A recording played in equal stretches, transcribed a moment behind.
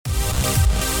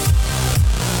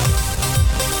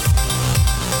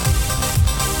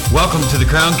Welcome to the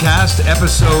Crowncast,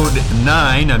 episode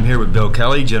 9. I'm here with Bill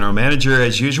Kelly, general manager,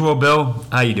 as usual. Bill,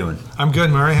 how you doing? I'm good,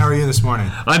 Murray. How are you this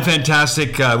morning? I'm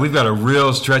fantastic. We've got a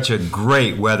real stretch of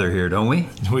great weather here, don't we?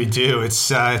 We do. It's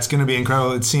going to be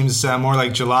incredible. It seems more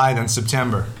like July than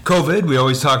September. COVID, we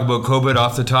always talk about COVID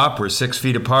off the top. We're 6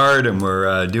 feet apart and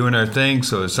we're doing our thing,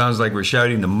 so it sounds like we're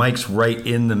shouting. The mic's right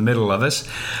in the middle of us.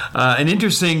 An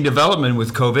interesting development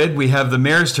with COVID, we have the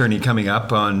mayor's tourney coming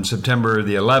up on September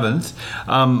the 11th.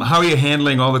 How are you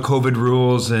handling all the COVID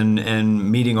rules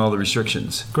and meeting all the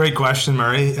restrictions? Great question,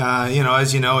 Murray.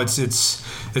 As you know,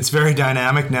 it's very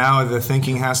dynamic now. The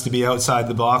thinking has to be outside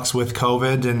the box with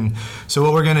COVID. And so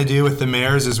what we're going to do with the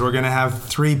mayors is we're going to have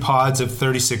 3 pods of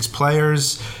 36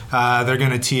 players. They're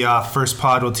going to tee off. First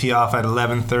pod will tee off at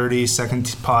 11:30.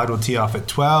 Second pod will tee off at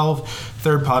 12.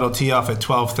 Third pod will tee off at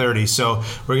 12:30. So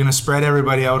we're going to spread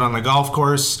everybody out on the golf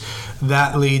course.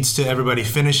 That leads to everybody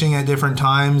finishing at different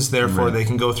times. Therefore, They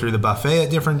can go through the buffet at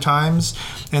different times.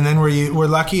 And then we're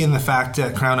lucky in the fact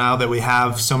at Crown Isle that we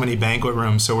have so many banquet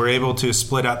rooms. So we're able to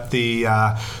split up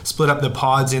the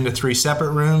pods into 3 separate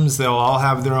rooms. They'll all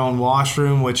have their own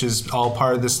washroom, which is all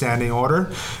part of the standing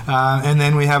order. And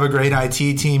then we have a great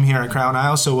IT team here at Crown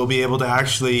Isle, so we'll be able to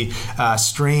actually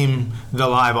stream the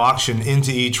live auction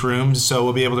into each room. So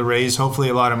we'll be able to raise hopefully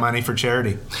a lot of money for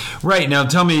charity. Right. Now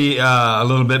tell me a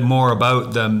little bit more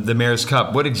about the Mayor's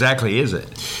Cup. What exactly is it?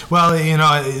 Well,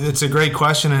 it's a great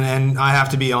question, and I have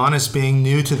to be honest, being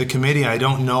new to the committee, I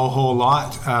don't know a whole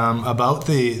lot about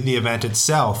the event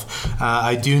itself.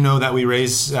 I do know that we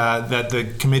raise that the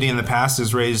committee in the past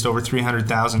has raised over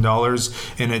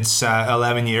 $300,000 in its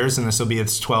 11 years, and this will be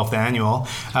its 12th annual.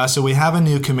 So we have a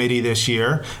new committee this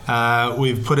year.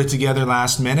 We've put it together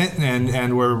last minute,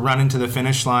 and we're running to the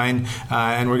finish line,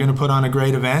 and we're going to put on a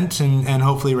great event and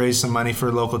hopefully raise some money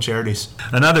for local charities.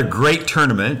 Another great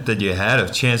tournament that you had a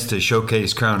chance to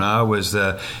showcase Crown Isle was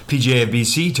the PGA of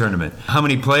BC tournament. How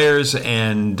many players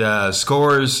and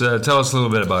scores? Tell us a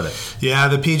little bit about it. Yeah,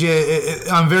 the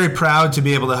PGA, I'm very proud to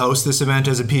be able to host this event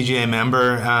as a PGA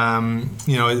member.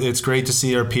 It's great to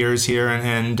see our peers here,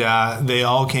 and they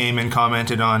all came and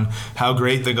commented on how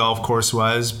great the golf course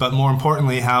was, but more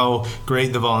importantly, how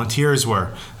great the volunteers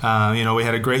were. We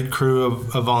had a great crew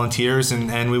of volunteers,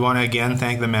 and we want to again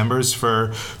thank the members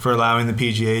for allowing the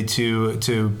PGA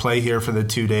to play here for the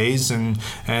 2 days. And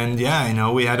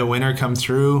we had a winner come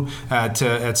through at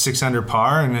 6 under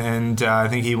par, and I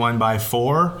think he won by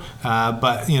 4.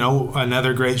 But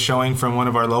another great showing from one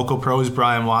of our local pros,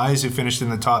 Brian Wise, who finished in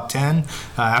the top 10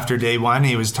 after day 1.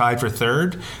 He was tied for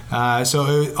 3rd.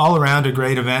 So all around a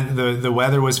great event. The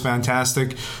weather was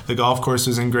fantastic. The golf course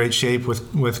was in great shape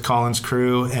with Colin's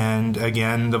crew, and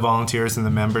again, the volunteers and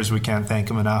the members, we can't thank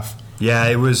them enough. Yeah,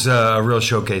 it was a real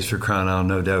showcase for Crown Isle,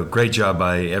 no doubt. Great job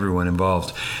by everyone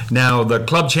involved. Now, the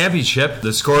club championship,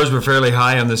 the scores were fairly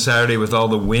high on the Saturday with all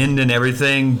the wind and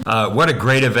everything. What a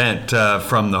great event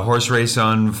from the horse race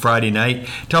on Friday night.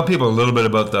 Tell people a little bit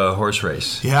about the horse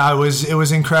race. Yeah, it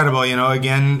was incredible.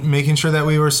 Again, making sure that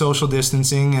we were social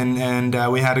distancing, and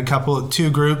we had 2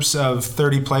 groups of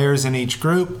 30 players in each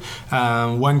group.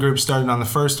 One group started on the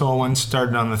first hole, one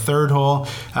started on the third hole.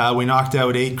 We knocked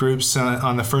out 8 groups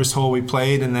on the first hole we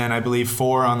played, and then I believe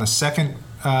 4 on the second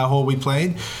hole we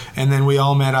played, and then we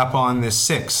all met up on the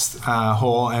 6th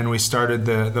hole, and we started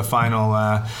the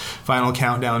final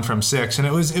countdown from 6. And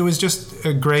it was just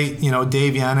a great,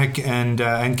 Dave Yannick and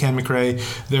Ken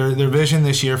McRae, their vision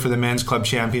this year for the men's club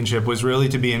championship was really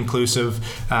to be inclusive.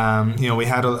 We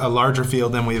had a larger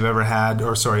field than we've ever had,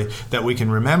 that we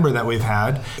can remember that we've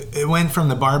had. It went from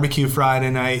the barbecue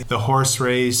Friday night, the horse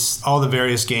race, all the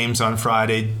various games on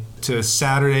Friday, to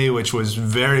Saturday, which was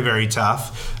very, very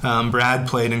tough. Brad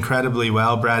played incredibly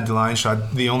well. Brad DeLine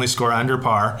shot the only score under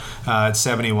par at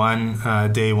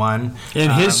 71 day 1.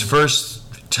 In his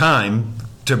first time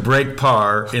to break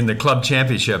par in the club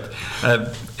championship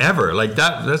ever. Like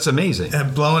that's amazing.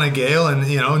 Blowing a gale, and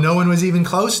no one was even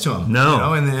close to him.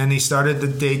 No. And then he started the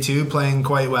day 2 playing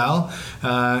quite well.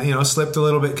 Slipped a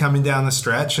little bit coming down the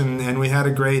stretch, and we had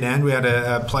a great end. We had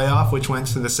a playoff which went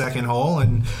to the second hole,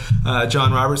 and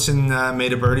John Robertson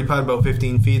made a birdie putt about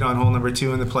 15 feet on hole number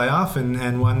 2 in the playoff,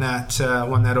 and won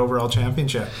that overall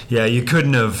championship. Yeah, you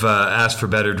couldn't have asked for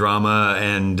better drama,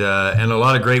 and a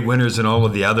lot of great winners in all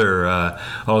the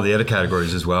other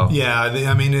categories as well. Yeah,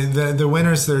 the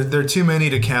winners. There are too many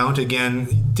to count.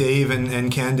 Again, Dave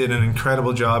and Ken did an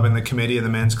incredible job, and the committee of the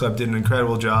men's club did an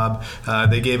incredible job.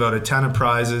 They gave out a ton of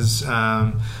prizes.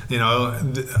 I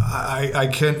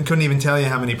couldn't even tell you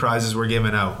how many prizes were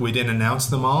given out. We didn't announce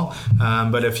them all,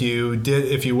 but if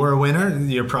you were a winner,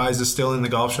 your prize is still in the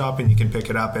golf shop, and you can pick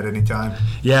it up at any time.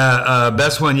 Yeah,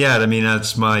 best one yet. I mean,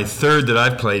 that's my third that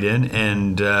I've played in,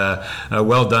 and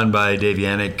well done by Dave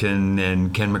Yannick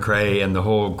and Ken McRae and the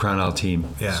whole Crown Isle team.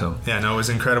 Yeah, so. Yeah, no, it was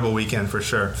an incredible weekend for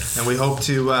sure, and we hope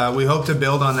to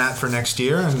build on that for next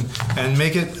year and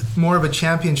make it more of a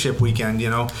championship weekend.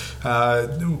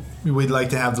 We'd like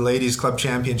to have the ladies club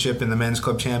championship and the men's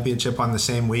club championship on the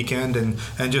same weekend, and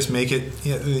just make it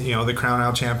the Crown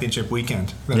Isle championship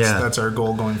weekend. That's our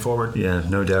goal going forward. Yeah,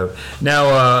 no doubt.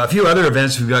 Now, a few other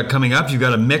events we've got coming up. You've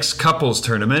got a mixed couples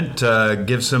tournament.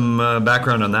 Give some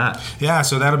background on that. Yeah,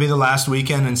 so that'll be the last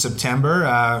weekend in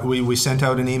September. We sent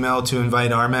out an email to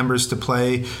invite our members to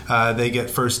play. They get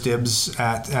first dibs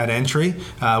at entry.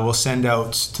 We'll send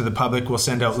out to the public. We'll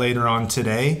send out later on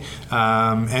today.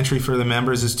 Entry for the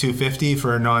members is $250,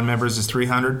 for non-members is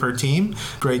 $300 per team.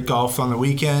 Great golf on the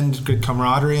weekend, good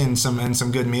camaraderie, and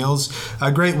some good meals.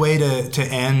 A great way to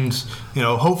end,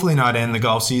 hopefully not end the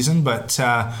golf season, but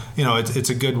it's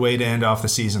a good way to end off the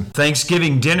season.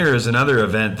 Thanksgiving dinner is another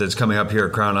event that's coming up here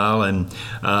at Crown Isle,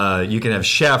 and you can have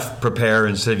chef prepare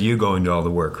instead of you going to all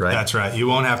the work, right? That's right. You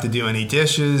won't have to do any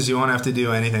dishes. You won't have to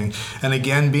do anything. And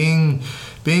again, being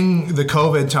the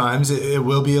COVID times, it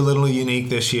will be a little unique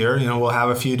this year. We'll have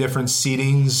a few different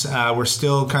seatings. We're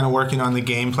still kind of working on the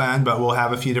game plan, but we'll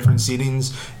have a few different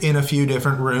seatings in a few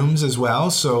different rooms as well.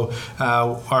 So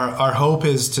our hope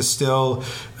is to still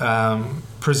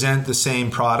present the same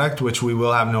product, which we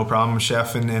will have no problem.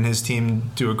 Chef and his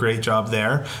team do a great job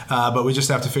there. But we just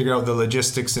have to figure out the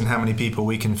logistics and how many people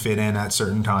we can fit in at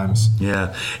certain times.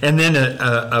 Yeah. And then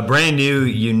a brand new,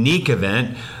 unique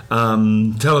event.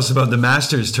 Tell us about the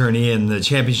Masters tourney and the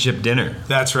championship dinner.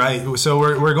 That's right. So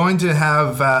we're going to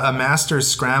have a Masters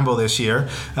scramble this year.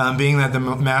 Being that the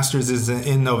Masters is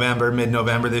in November,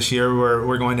 mid-November this year,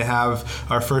 we're going to have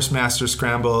our first Masters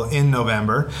scramble in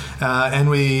November. And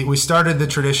we started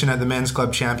the tradition at the Men's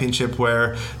Club Championship,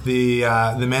 where the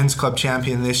Men's Club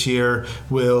champion this year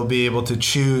will be able to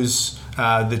choose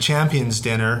the Champions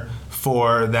Dinner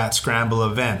for that scramble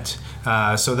event.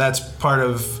 So that's part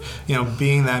of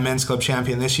being that men's club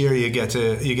champion this year. You get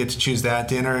to choose that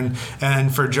dinner,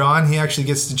 and for John, he actually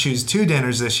gets to choose two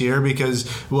dinners this year, because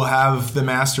we'll have the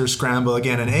Masters Scramble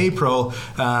again in April,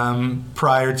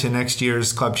 prior to next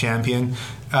year's club champion.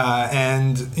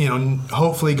 And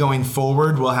hopefully going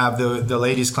forward, we'll have the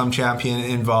ladies club champion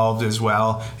involved as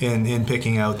well in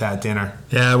picking out that dinner.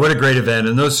 Yeah, what a great event,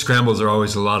 and those scrambles are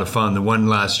always a lot of fun. The one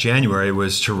last January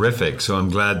was terrific, so I'm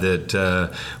glad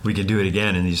that we can do it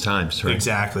again in these times. Right?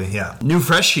 Exactly. Yeah. New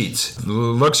fresh sheets,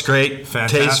 looks great,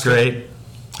 fantastic. Tastes great.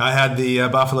 I had the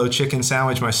buffalo chicken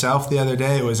sandwich myself the other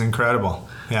day. It was incredible.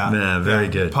 Yeah, very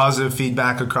good. Positive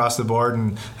feedback across the board,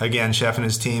 and again, Chef and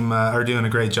his team are doing a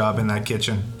great job in that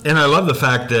kitchen. And I love the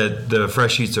fact that the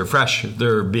fresh sheets are fresh.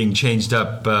 They're being changed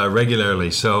up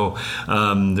regularly, so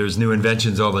there's new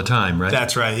inventions all the time, right?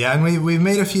 That's right, yeah. And we've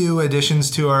made a few additions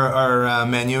to our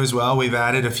menu as well. We've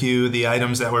added a few of the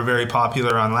items that were very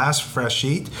popular on last fresh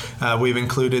sheet. We've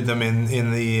included them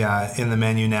in the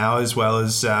menu now, as well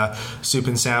as soup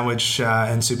and sandwich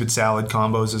and soup and salad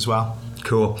combos as well.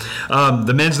 Cool.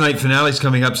 The men's night finale is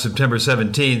coming up September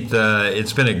 17th.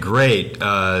 It's been a great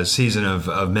season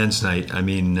of men's night. I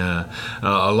mean, a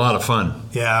lot of fun.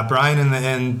 Yeah, Brian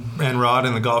and Rod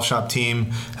and the golf shop team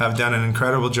have done an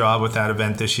incredible job with that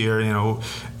event this year.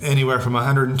 Anywhere from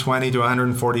 120 to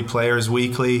 140 players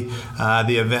weekly.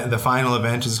 The final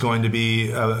event is going to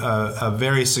be a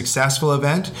very successful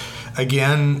event.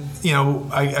 Again,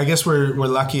 I guess we're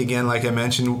lucky again, like I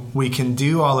mentioned, we can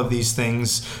do all of these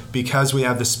things because we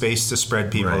have the space to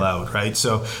spread people out, right?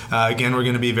 So again, we're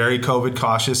going to be very COVID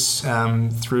cautious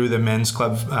through the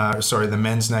the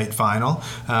men's night final,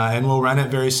 and we'll run it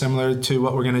very similar to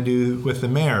what we're going to do with the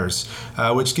mares,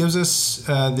 which gives us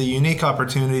the unique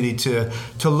opportunity to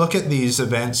look at these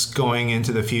events going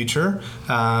into the future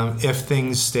if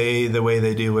things stay the way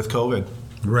they do with COVID.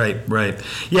 Right.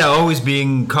 Yeah, always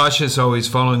being cautious, always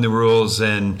following the rules.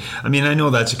 And I mean, I know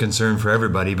that's a concern for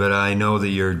everybody, but I know that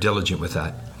you're diligent with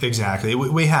that. Exactly.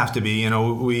 We have to be.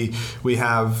 We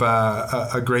have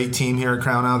a great team here at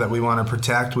Crown Isle that we want to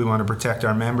protect. We want to protect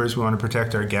our members. We want to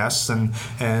protect our guests.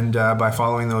 And by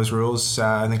following those rules,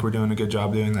 I think we're doing a good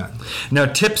job doing that. Now,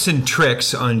 tips and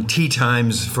tricks on tee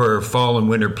times for fall and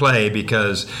winter play,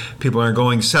 because people are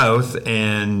going south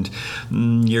and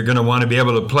you're going to want to be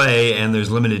able to play, and there's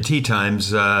limited tee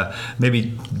times.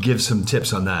 Maybe give some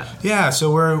tips on that. Yeah.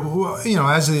 So we're,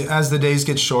 as the days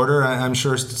get shorter, I'm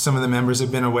sure some of the members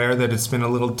have been aware that it's been a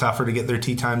little tougher to get their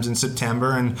tee times in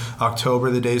September and October.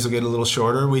 The days will get a little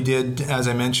shorter. We did, as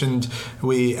I mentioned,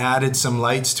 we added some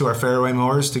lights to our fairway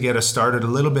mowers to get us started a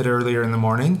little bit earlier in the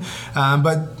morning.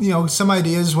 But some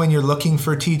ideas when you're looking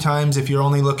for tee times, if you're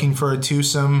only looking for a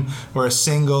twosome or a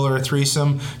single or a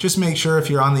threesome, just make sure if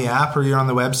you're on the app or you're on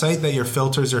the website that your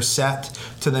filters are set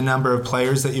to the number of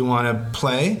players that you want to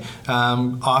play.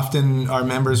 Often our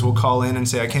members will call in and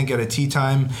say, I can't get a tee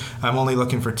time. I'm only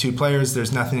looking for 2 players.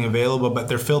 There's nothing available, but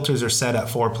their filters are set at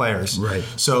 4 players. Right.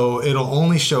 So it'll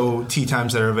only show tee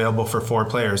times that are available for 4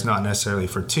 players, not necessarily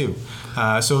for 2.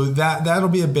 So that'll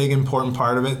be a big important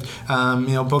part of it.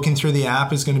 Booking through the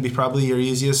app is going to be probably your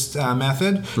easiest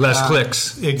method. Less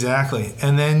clicks. Exactly.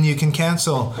 And then you can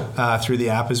cancel through the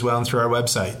app as well and through our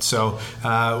website. So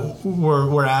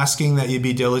we're asking that you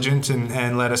be diligent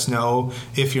and let us know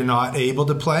if you're not able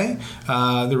to play.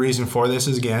 The reason for this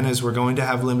is we're going to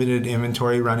have limited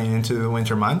inventory running into the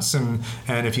winter months, and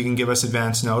if you can give us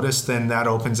advance notice, then that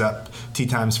opens up tee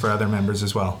times for other members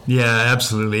as well. Yeah,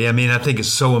 absolutely. I mean, I think it's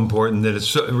so important that it's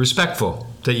so respectful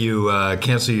that you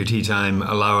cancel your tee time,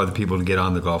 allow other people to get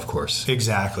on the golf course.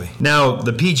 Exactly. Now,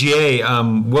 the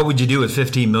PGA, what would you do with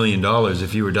 $15 million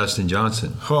if you were Dustin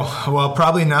Johnson? Oh, well,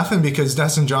 probably nothing, because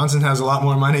Dustin Johnson has a lot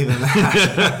more money than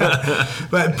that.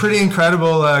 But pretty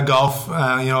incredible golf,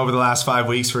 over the last 5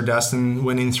 weeks for Dustin,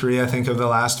 winning 3, I think, of the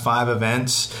last 5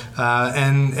 events,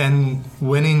 and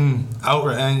winning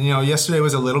outright. And, yesterday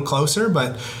was a little closer,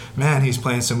 but man, he's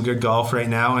playing some good golf right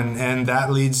now, and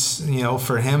that leads,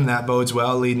 for him, that bodes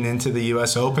well leading into the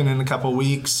U.S. Open in a couple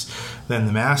weeks, then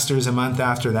the Masters a month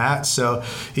after that. So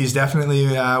he's definitely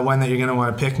one that you're going to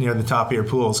want to pick near the top of your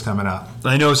pools coming up.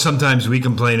 I know sometimes we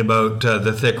complain about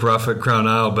the thick rough at Crown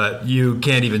Isle, but you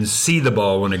can't even see the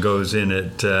ball when it goes in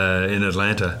in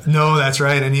Atlanta. No, that's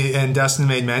right. And Dustin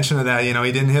made mention of that. He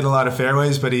didn't hit a lot of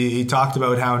fairways, but he talked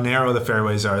about how narrow the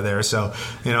fairways are there. So,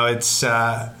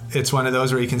 it's one of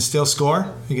those where you can still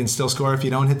score. You can still score if you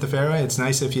don't hit the fairway. It's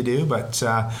nice if you do, but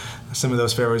some of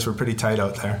those fairways were pretty tight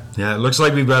out there. Yeah, it looks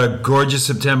like we've got a gorgeous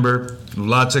September,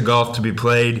 lots of golf to be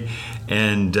played,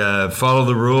 and follow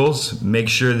the rules. Make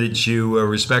sure that you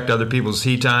respect other people's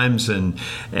tee times and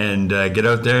get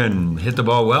out there and hit the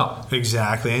ball well.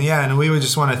 Exactly. And we would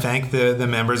just want to thank the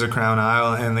members of Crown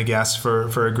Isle and the guests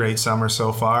for a great summer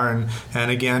so far.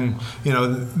 And again,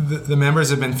 the members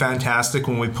have been fantastic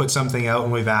when we put something out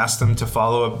and we've asked them to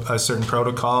follow a certain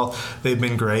protocol. They've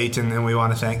been great, and we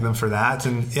want to thank them for that.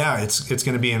 And yeah, it's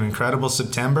going to be an incredible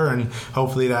September, and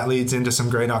hopefully that leads into some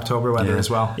great October weather as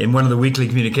well. In one of the weekly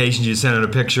communications, you sent out a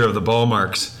picture of the ball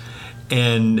marks.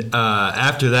 And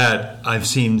after that, I've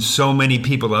seen so many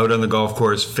people out on the golf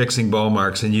course fixing ball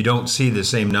marks, and you don't see the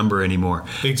same number anymore.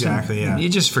 Exactly, yeah. You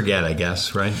just forget, I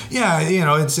guess, right? Yeah,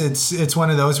 it's one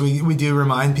of those we do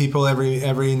remind people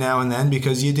every now and then,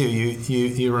 because you do.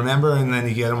 You remember, and then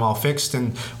you get them all fixed.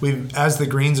 And as the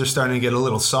greens are starting to get a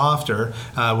little softer,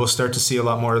 we'll start to see a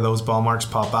lot more of those ball marks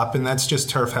pop up, and that's just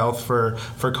turf health for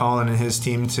Colin and his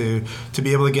team to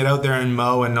be able to get out there and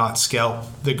mow and not scalp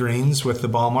the greens with the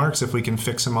ball marks. If we can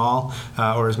fix them all,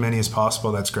 or as many as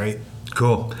possible, that's great.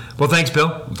 Cool. Well, thanks, Bill.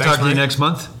 Talk to you next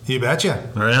month. You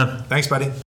betcha. All right on. Thanks, buddy.